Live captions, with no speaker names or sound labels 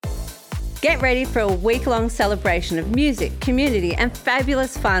Get ready for a week-long celebration of music, community and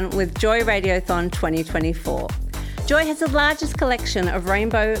fabulous fun with Joy Radiothon 2024. Joy has the largest collection of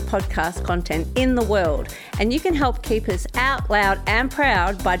rainbow podcast content in the world, and you can help keep us out loud and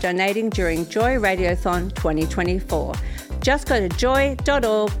proud by donating during Joy Radiothon 2024. Just go to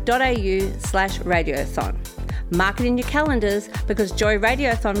joy.org.au/radiothon. Mark it in your calendars because Joy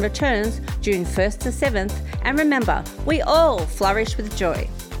Radiothon returns June 1st to 7th, and remember, we all flourish with joy.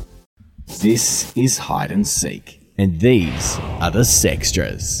 This is Hide and Seek, and these are the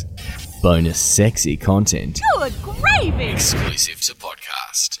Sextras. Bonus sexy content. Good gravy! Exclusive to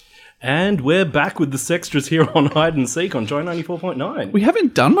podcast. And we're back with the Sextras here on Hide and Seek on Joy 94.9. We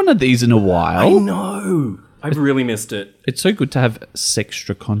haven't done one of these in a while. I know. I've really missed it. It's so good to have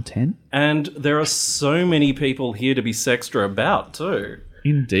Sextra content. And there are so many people here to be Sextra about too.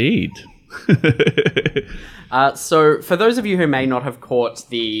 Indeed. So for those of you who may not have caught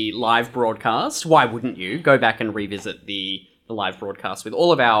the live broadcast, why wouldn't you? Go back and revisit the live broadcast with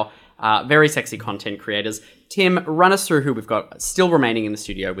all of our very sexy content creators. Tim, run us through who we've got still remaining in the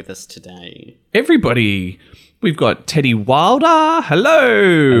studio with us today. Everybody. We've got Teddy Wilder.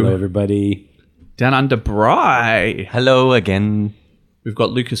 Hello. Hello, everybody. Down Under Bry. Hello again. We've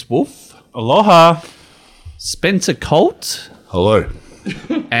got Lucas Wolf. Aloha. Spencer Colt. Hello.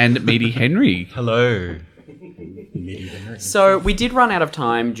 And Meaty Henry. Hello. So we did run out of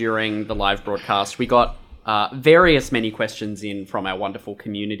time during the live broadcast. We got many questions in from our wonderful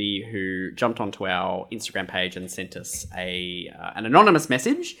community who jumped onto our Instagram page and sent us an anonymous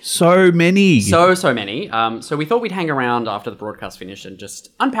message. So many. So many. So we thought we'd hang around after the broadcast finished and just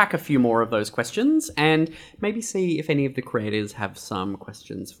unpack a few more of those questions and maybe see if any of the creators have some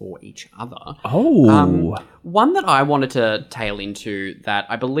questions for each other. Oh. One that I wanted to tail into that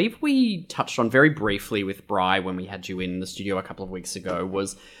I believe we touched on very briefly with Bri when we had you in the studio a couple of weeks ago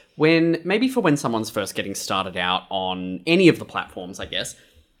was when someone's first getting started out on any of the platforms, I guess,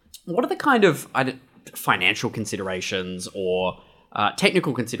 what are the kind of financial considerations or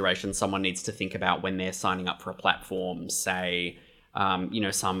technical considerations someone needs to think about when they're signing up for a platform? Say,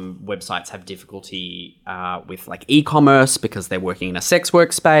 some websites have difficulty with like e-commerce because they're working in a sex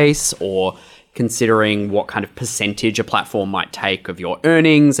workspace, or considering what kind of percentage a platform might take of your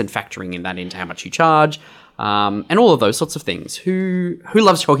earnings and factoring in that into how much you charge. And all of those sorts of things. Who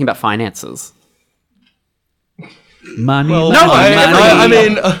loves talking about finances? Money. Well,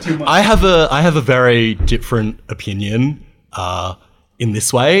 I have a very different opinion in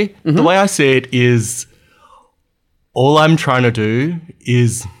this way. Mm-hmm. The way I see it is, all I'm trying to do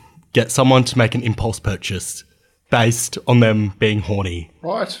is get someone to make an impulse purchase based on them being horny.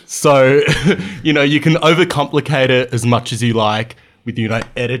 Right. So, you can overcomplicate it as much as you like with,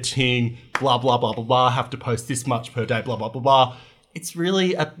 editing, blah, blah, blah, blah, blah, have to post this much per day, blah, blah, blah, blah. It's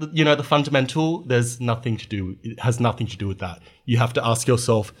really at the, the fundamental, it has nothing to do with that. You have to ask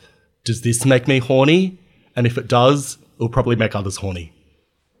yourself, does this make me horny? And if it does, it'll probably make others horny.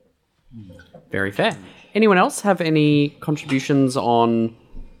 Very fair. Anyone else have any contributions on,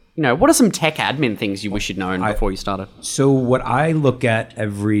 what are some tech admin things you wish you'd known before you started? So what I look at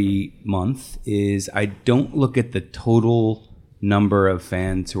every month is I don't look at the total number of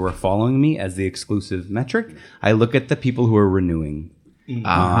fans who are following me as the exclusive metric. I look at the people who are renewing.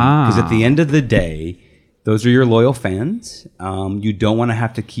 Because at the end of the day, those are your loyal fans. You don't want to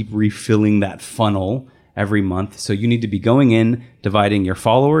have to keep refilling that funnel every month. So you need to be going in, dividing your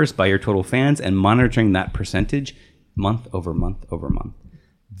followers by your total fans and monitoring that percentage month over month over month.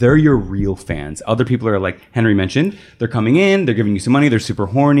 They're your real fans. Other people are like Henry mentioned, they're coming in, they're giving you some money, they're super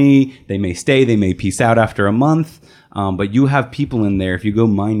horny, they may stay, they may peace out after a month. But you have people in there, if you go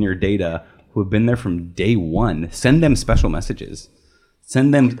mine your data, who have been there from day one. Send them special messages.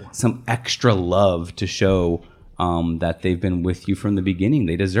 Send them some extra love to show that they've been with you from the beginning.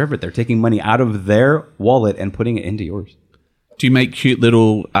 They deserve it. They're taking money out of their wallet and putting it into yours. Do you make cute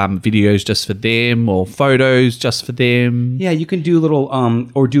little videos just for them or photos just for them? Yeah, you can do little,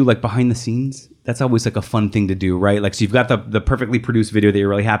 or do like behind the scenes. That's always like a fun thing to do, right? Like, so you've got the perfectly produced video that you're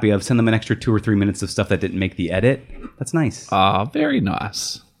really happy of. Send them an extra 2 or 3 minutes of stuff that didn't make the edit. That's nice. Very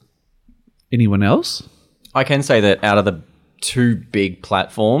nice. Anyone else? I can say that out of the two big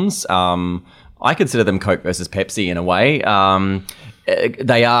platforms, I consider them Coke versus Pepsi in a way.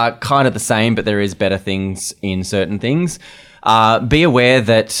 They are kind of the same, but there is better things in certain things. Be aware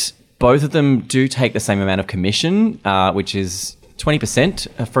that both of them do take the same amount of commission, which is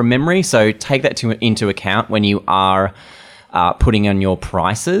 20% from memory. So take that into account when you are putting on your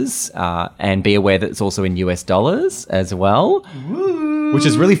prices, and be aware that it's also in US dollars as well. Woo. which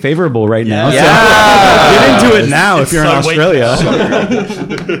is really favorable right now. Yeah. So get into it now if you're in so weak.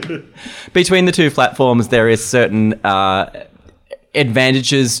 Australia. Between the two platforms, there is certain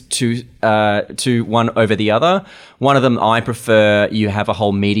advantages to one over the other. One of them I prefer. You have a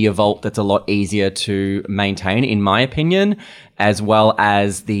whole media vault that's a lot easier to maintain, in my opinion, as well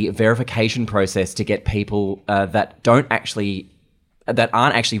as the verification process to get people that aren't actually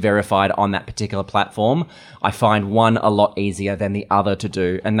verified on that particular platform. I find one a lot easier than the other to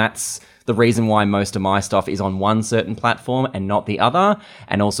do, and that's the reason why most of my stuff is on one certain platform and not the other,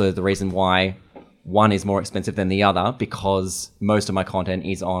 and also the reason why one is more expensive than the other, because most of my content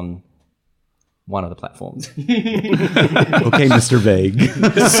is on one of the platforms. Okay, Mr. Vague. So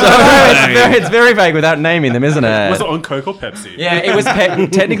it's very vague without naming them, isn't it? Was it on Coke or Pepsi? Yeah, it was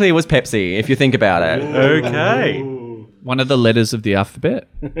technically it was Pepsi, if you think about it. Okay. One of the letters of the alphabet.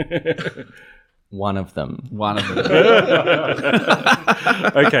 One of them. One of them.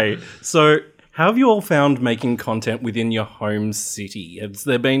 Okay, so how have you all found making content within your home city? Has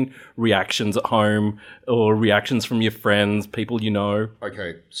there been reactions at home or reactions from your friends, people you know?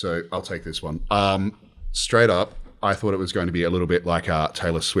 Okay, so I'll take this one. Straight up, I thought it was going to be a little bit like a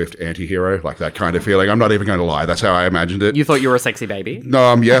Taylor Swift anti-hero, like that kind of feeling. I'm not even going to lie. That's how I imagined it. You thought you were a sexy baby?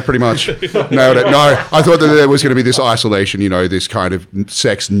 No, yeah, pretty much. Nailed it. No, I thought that there was going to be this isolation, this kind of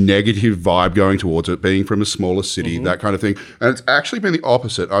sex negative vibe going towards it, being from a smaller city, that kind of thing. And it's actually been the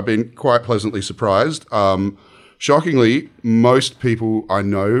opposite. I've been quite pleasantly surprised. Shockingly, most people I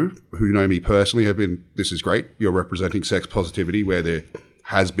know who know me personally have been, this is great. You're representing sex positivity where there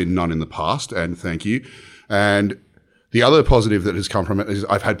has been none in the past, and thank you. And the other positive that has come from it is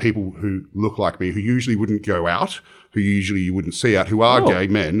I've had people who look like me, who usually wouldn't go out, who usually you wouldn't see out, who are gay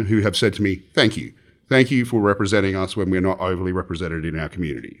men, who have said to me, thank you. Thank you for representing us when we're not overly represented in our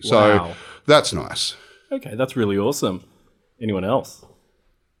community. So that's nice. Okay, that's really awesome. Anyone else?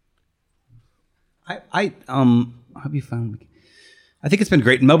 I have you found? I think it's been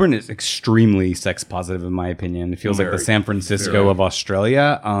great. Melbourne is extremely sex positive, in my opinion. It feels like the San Francisco of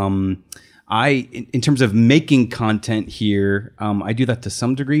Australia. In terms of making content here, I do that to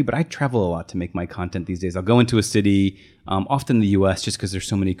some degree, but I travel a lot to make my content these days. I'll go into a city, often the US, just because there's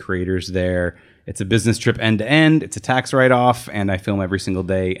so many creators there. It's a business trip end to end. It's a tax write-off, and I film every single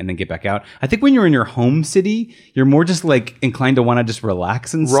day and then get back out. I think when you're in your home city, you're more just like inclined to want to just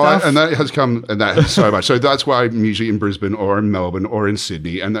relax and Right, stuff. and that has come, and that has so much. So that's why I'm usually in Brisbane or in Melbourne or in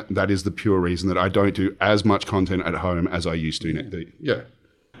Sydney, and that is the pure reason that I don't do as much content at home as I used to. Yeah.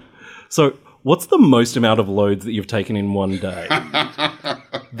 So, what's the most amount of loads that you've taken in one day?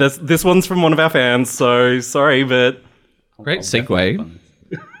 This one's from one of our fans, so sorry, but... Great segue.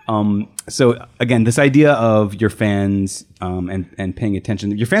 So again, this idea of your fans and paying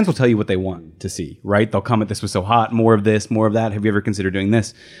attention. Your fans will tell you what they want to see, right? They'll comment, this was so hot, more of this, more of that. Have you ever considered doing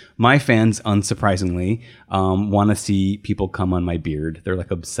this? My fans, unsurprisingly, want to see people come on my beard. They're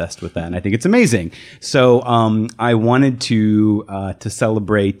like obsessed with that, and I think it's amazing. So I wanted to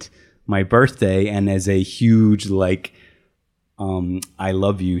celebrate my birthday, and as a huge I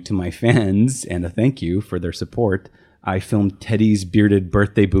love you to my fans and a thank you for their support, I filmed Teddy's bearded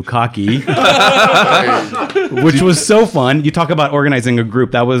birthday bukkake, which was so fun. You talk about organizing a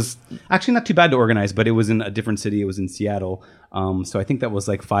group. That was actually not too bad to organize, but it was in a different city. It was in Seattle. So I think that was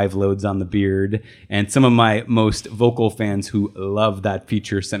like 5 loads on the beard. And some of my most vocal fans who love that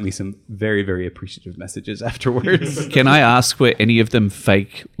feature sent me some very, very appreciative messages afterwards. Can I ask, were any of them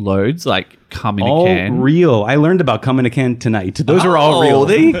fake loads, like come in All a can? real. I learned about come in a can tonight. Those are all real.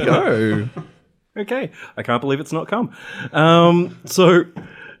 There you go. Okay, I can't believe it's not come. So,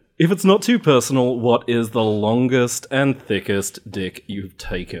 if it's not too personal, what is the longest and thickest dick you've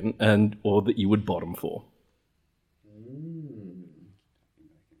taken, or that you would bottom for?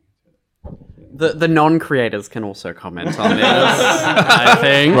 The non-creators can also comment on this, I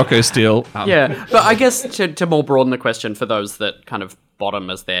think. Rocco Steele. Yeah, but I guess to more broaden the question for those that kind of bottom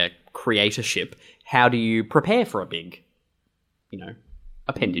as their creatorship, how do you prepare for a big,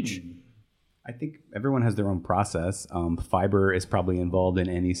 appendage? I think everyone has their own process. Fiber is probably involved in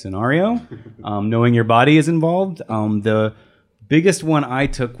any scenario. Knowing your body is involved. The biggest one I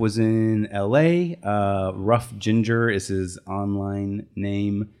took was in LA. Rough Ginger is his online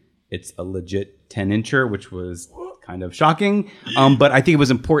name. It's a legit 10-incher, which was kind of shocking. But I think it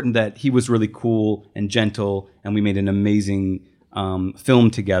was important that he was really cool and gentle, and we made an amazing film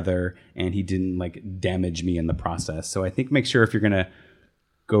together, and he didn't damage me in the process. So I think make sure if you're going to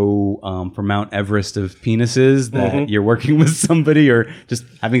go for Mount Everest of penises that you're working with somebody or just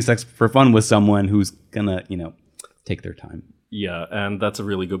having sex for fun with someone who's gonna, take their time. Yeah, and that's a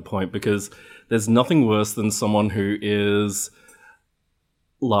really good point because there's nothing worse than someone who is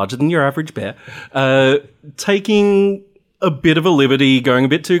larger than your average bear, taking a bit of a liberty, going a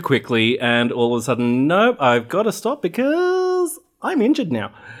bit too quickly, and all of a sudden, nope, I've got to stop because I'm injured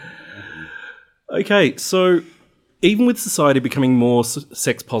now. Okay, so even with society becoming more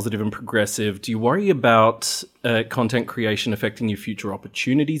sex positive and progressive, do you worry about content creation affecting your future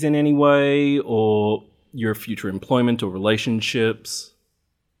opportunities in any way, or your future employment or relationships?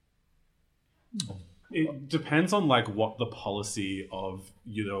 It depends on like what the policy of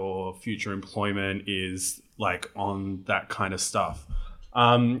your future employment is like on that kind of stuff.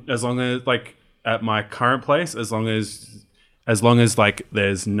 As long as like at my current place, as long as like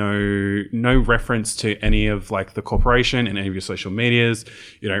there's no reference to any of like the corporation in any of your social medias,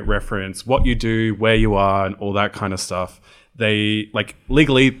 you don't reference what you do, where you are, and all that kind of stuff. They like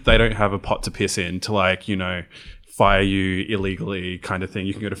legally they don't have a pot to piss in to like, you know, fire you illegally kind of thing.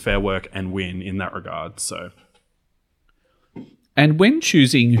 You can go to Fair Work and win in that regard. So, and when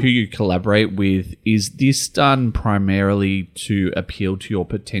choosing who you collaborate with, is this done primarily to appeal to your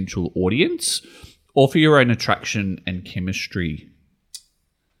potential audience or for your own attraction and chemistry?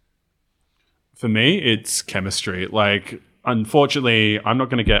 For me, it's chemistry. Like, unfortunately, I'm not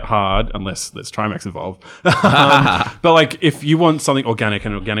going to get hard unless there's Trimax involved. But like, if you want something organic,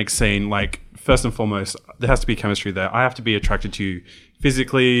 an organic scene, like first and foremost, there has to be chemistry there. I have to be attracted to you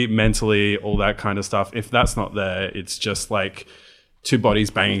physically, mentally, all that kind of stuff. If that's not there, it's just like two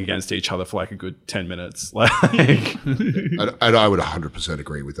bodies banging against each other for like a good 10 minutes. Like, and I would 100%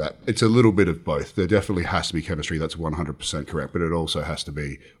 agree with that. It's a little bit of both. There definitely has to be chemistry. That's 100% correct. But it also has to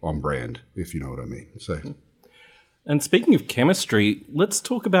be on brand, if you know what I mean. So, and speaking of chemistry, let's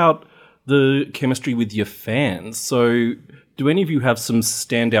talk about the chemistry with your fans. So do any of you have some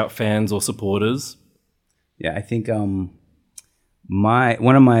standout fans or supporters? Yeah, I think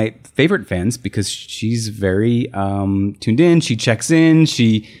one of my favorite fans, because she's very tuned in, she checks in,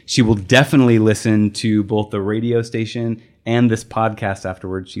 she will definitely listen to both the radio station and this podcast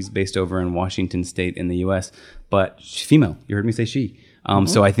afterwards. She's based over in Washington State in the US, but she's female. You heard me say she.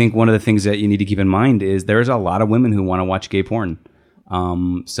 So I think one of the things that you need to keep in mind is there's a lot of women who want to watch gay porn.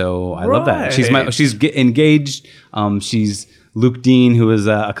 So I love that. She's engaged. She's Luke Dean, who is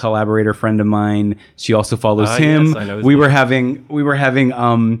a collaborator friend of mine. She also follows him. Yes, I know we were having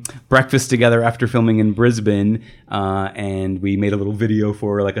breakfast together after filming in Brisbane, and we made a little video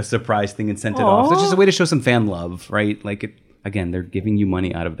for like a surprise thing and sent it off. So it's just a way to show some fan love, right? Like again, they're giving you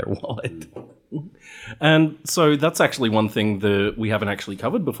money out of their wallet. And so that's actually one thing that we haven't actually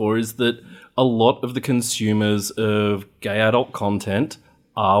covered before, is that a lot of the consumers of gay adult content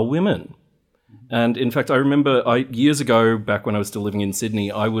are women. And in fact, I remember years ago, back when I was still living in Sydney,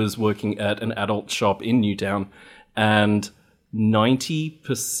 I was working at an adult shop in Newtown, and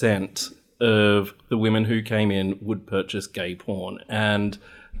 90% of the women who came in would purchase gay porn. And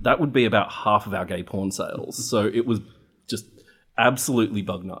that would be about half of our gay porn sales. So it was just absolutely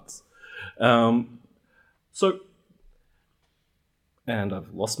bug nuts. And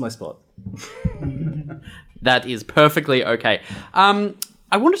I've lost my spot. That is perfectly okay.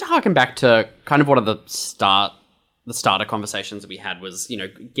 I wanted to harken back to kind of one of the starter conversations that we had was, you know,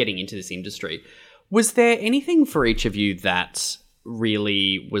 getting into this industry. Was there anything for each of you that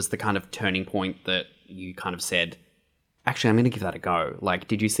really was the kind of turning point that you kind of said, actually, I'm going to give that a go? Like,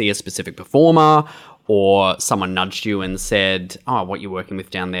 did you see a specific performer, or someone nudged you and said, oh, what you're working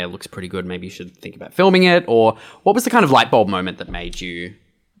with down there looks pretty good, maybe you should think about filming it? Or what was the kind of light bulb moment that made you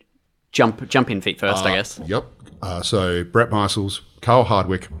jump in feet first, I guess? Yep. So Brett Meisels, Carl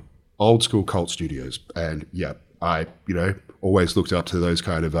Hardwick, old school cult studios. And yeah, I, always looked up to those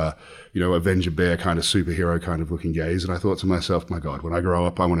kind of, Avenger Bear kind of superhero kind of looking gays. And I thought to myself, my God, when I grow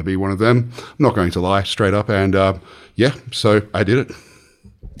up, I want to be one of them. I'm not going to lie, straight up. And so I did it.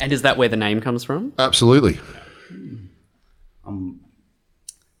 And is that where the name comes from? Absolutely.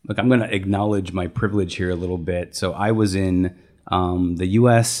 Look, I'm going to acknowledge my privilege here a little bit. So I was in the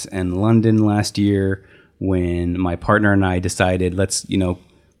US and London last year when my partner and I decided, let's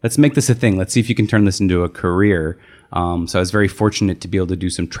make this a thing. Let's see if you can turn this into a career. So I was very fortunate to be able to do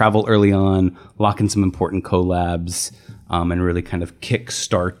some travel early on, lock in some important collabs, and really kind of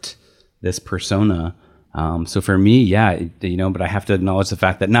kickstart this persona. So for me, but I have to acknowledge the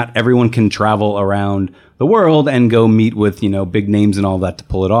fact that not everyone can travel around the world and go meet with, big names and all that to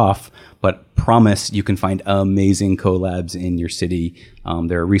pull it off. But promise you can find amazing collabs in your city.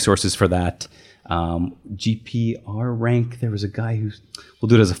 There are resources for that. GPR rank, there was a guy who, we'll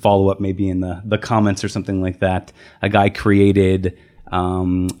do it as a follow-up maybe in the comments or something like that. A guy created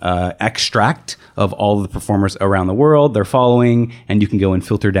extract of all of the performers around the world, their following, and you can go and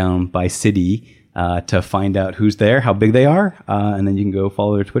filter down by city. to find out who's there, how big they are, and then you can go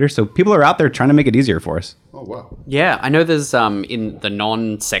follow their Twitter. So people are out there trying to make it easier for us. Oh, wow. Yeah, I know there's in the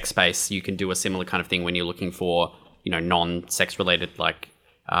non-sex space, you can do a similar kind of thing when you're looking for, non-sex related like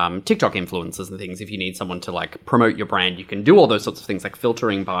TikTok influencers and things. If you need someone to like promote your brand, you can do all those sorts of things like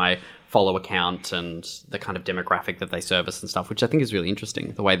filtering by follow account and the kind of demographic that they service and stuff, which I think is really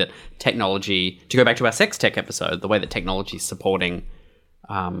interesting. The way that technology, to go back to our sex tech episode, the way that technology is supporting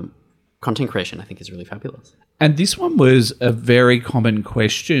content creation, I think is really fabulous. And this one was a very common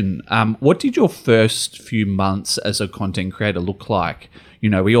question. What did your first few months as a content creator look like?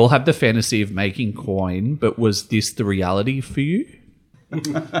 We all have the fantasy of making coin, but was this the reality for you?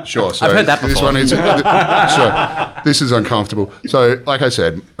 Sure. So I've heard that before. This one is so this is uncomfortable. So, like I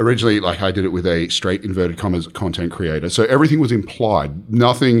said, originally, like I did it with a straight inverted commas content creator. So everything was implied.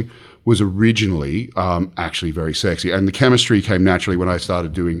 Nothing was originally actually very sexy, and the chemistry came naturally when I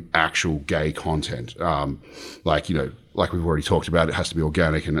started doing actual gay content. Like we've already talked about, it has to be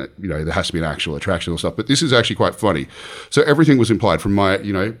organic, and there has to be an actual attraction and stuff. But this is actually quite funny. So everything was implied from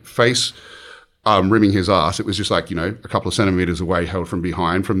my face. Rimming his ass, it was just like, a couple of centimeters away, held from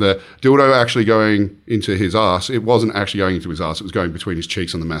behind. From the dildo actually going into his ass, it wasn't actually going into his ass, it was going between his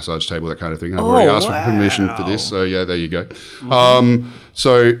cheeks on the massage table, that kind of thing. I've already asked for permission for this, so yeah, there you go.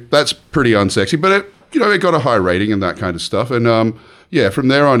 So that's pretty unsexy, but it got a high rating and that kind of stuff. And from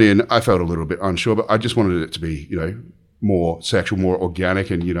there on in, I felt a little bit unsure, but I just wanted it to be, more sexual, more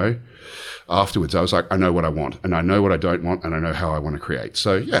organic, and afterwards I was like, I know what I want, and I know what I don't want, and I know how I want to create.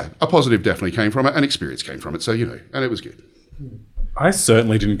 So yeah, a positive definitely came from it, and experience came from it. So and it was good. I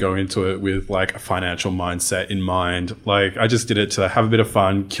certainly didn't go into it with like a financial mindset in mind. Like I just did it to have a bit of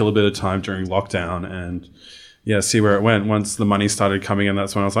fun, kill a bit of time during lockdown, and see where it went. Once the money started coming in,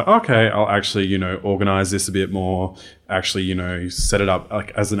 that's when I was like, okay, I'll actually, organize this a bit more, actually, set it up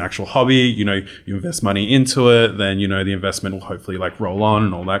like as an actual hobby, you invest money into it, then, the investment will hopefully like roll on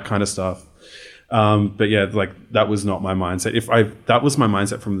and all that kind of stuff. But yeah, like that was not my mindset. If that was my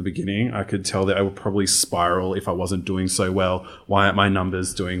mindset from the beginning, I could tell that I would probably spiral if I wasn't doing so well. Why aren't my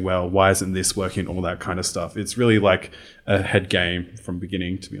numbers doing well? Why isn't this working? All that kind of stuff. It's really like a head game from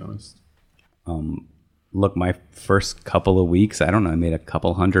beginning, to be honest. Look, my first couple of weeks, I don't know, I made a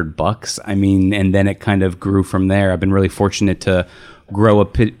couple $100. I mean, and then it kind of grew from there. I've been really fortunate to grow a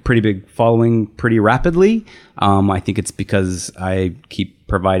pretty big following pretty rapidly. I think it's because I keep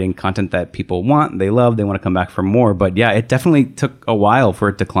providing content that people want, they love, they want to come back for more. But yeah, it definitely took a while for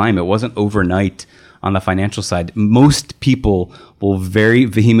it to climb. It wasn't overnight on the financial side. Most people will very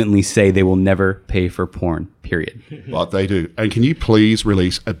vehemently say they will never pay for porn, period. But they do. And can you please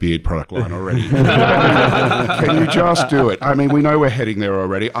release a beard product line already? Can you just do it? I mean, we know we're heading there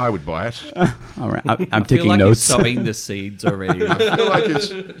already. I would buy it. All right. I'm taking notes. You're sowing the seeds already. I feel like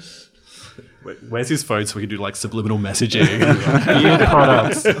it's... Where's his phone so we can do like subliminal messaging? Beard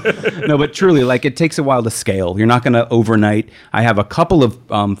products. No, but truly, like it takes a while to scale. You're not going to overnight. I have a couple of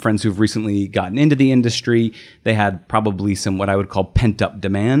friends who've recently gotten into the industry. They had probably some what I would call pent up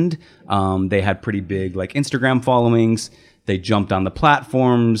demand. They had pretty big like Instagram followings. They jumped on the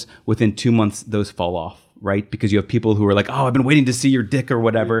platforms. Within 2 months, those fall off. Right? Because you have people who are like, oh, I've been waiting to see your dick or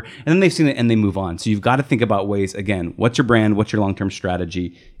whatever. And then they've seen it and they move on. So you've got to think about ways, again, what's your brand? What's your long-term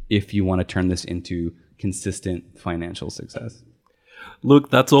strategy if you want to turn this into consistent financial success?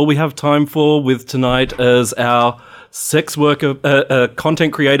 Look, that's all we have time for with tonight as our sex worker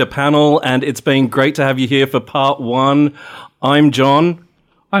content creator panel. And it's been great to have you here for part one. I'm John.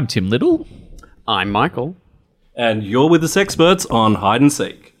 I'm Tim Little. I'm Michael. And you're with the Sexperts on Hide and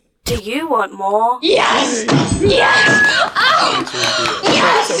Seek. Do you want more? Yes! Yes! Oh!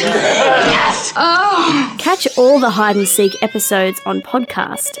 Yes! Yes! Oh! Catch all the Hide and Seek episodes on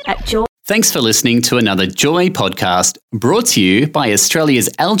podcast at Joy. Thanks for listening to another Joy podcast brought to you by Australia's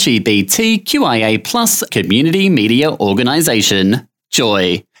LGBTQIA+ community media organisation,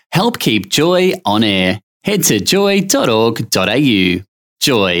 Joy. Help keep Joy on air. Head to joy.org.au.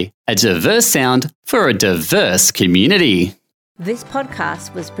 Joy, a diverse sound for a diverse community. This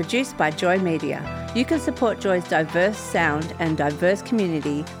podcast was produced by Joy Media. You can support Joy's diverse sound and diverse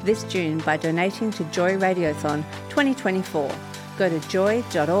community this June by donating to Joy Radiothon 2024. Go to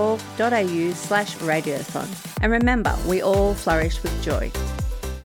joy.org.au/radiothon. And remember, we all flourish with joy.